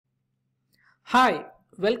Hi,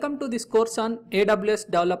 welcome to this course on AWS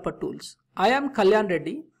Developer Tools. I am Kalyan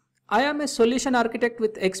Reddy. I am a solution architect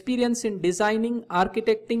with experience in designing,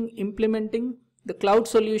 architecting, implementing the cloud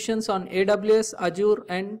solutions on AWS, Azure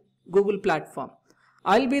and Google platform.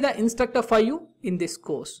 I'll be the instructor for you in this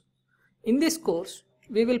course. In this course,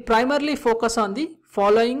 we will primarily focus on the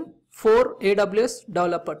following 4 AWS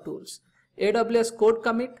developer tools: AWS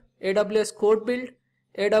CodeCommit, AWS CodeBuild,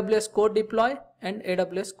 AWS CodeDeploy and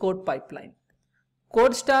AWS CodePipeline.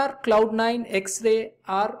 CodeStar, Cloud9, X-Ray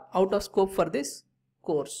are out of scope for this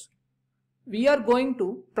course. We are going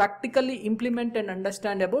to practically implement and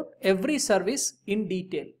understand about every service in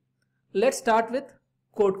detail. Let's start with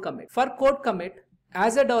CodeCommit. For CodeCommit,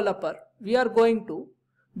 as a developer, we are going to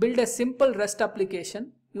build a simple REST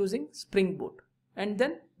application using Spring Boot, and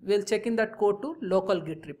then we'll check in that code to local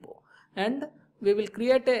Git repo, and we will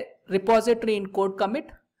create a repository in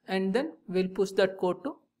CodeCommit, and then we'll push that code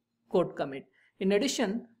to CodeCommit. In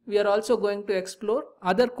addition, we are also going to explore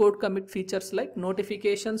other CodeCommit features like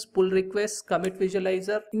notifications, pull requests, commit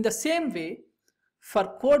visualizer. In the same way,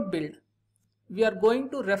 for CodeBuild, we are going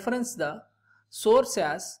to reference the source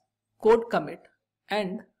as CodeCommit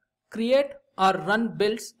and create or run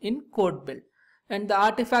builds in CodeBuild, and the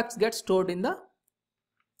artifacts get stored in the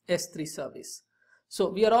S3 service. So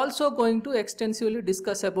we are also going to extensively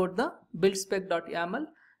discuss about the buildspec.yaml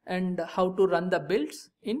and how to run the builds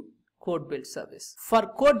in CodeBuild service.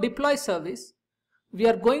 For CodeDeploy service, we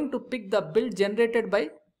are going to pick the build generated by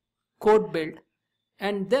CodeBuild,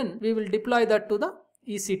 and then we will deploy that to the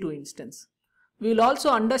EC2 instance. We will also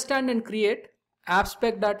understand and create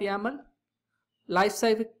appspec.yaml,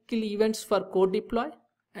 lifecycle events for CodeDeploy,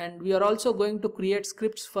 and we are also going to create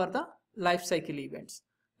scripts for the lifecycle events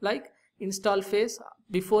like install phase,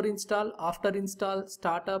 before install, after install,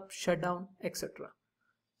 startup, shutdown, etc.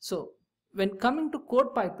 So when coming to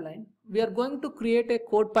CodePipeline, we are going to create a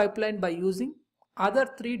CodePipeline by using other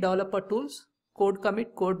 3 developer tools: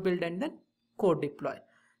 CodeCommit, CodeBuild and then CodeDeploy.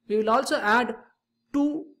 We will also add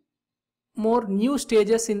 2 more new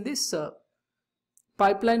stages in this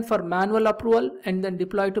pipeline for manual approval and then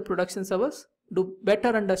deploy to production servers to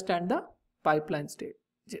better understand the pipeline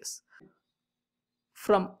stages.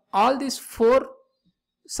 From all these 4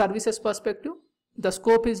 services perspective, the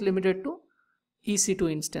scope is limited to EC2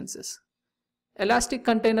 instances. Elastic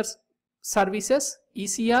Container Services,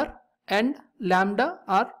 ECR and Lambda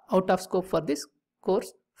are out of scope for this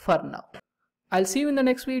course for now. I'll see you in the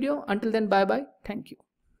next video. Until then, bye bye. Thank you.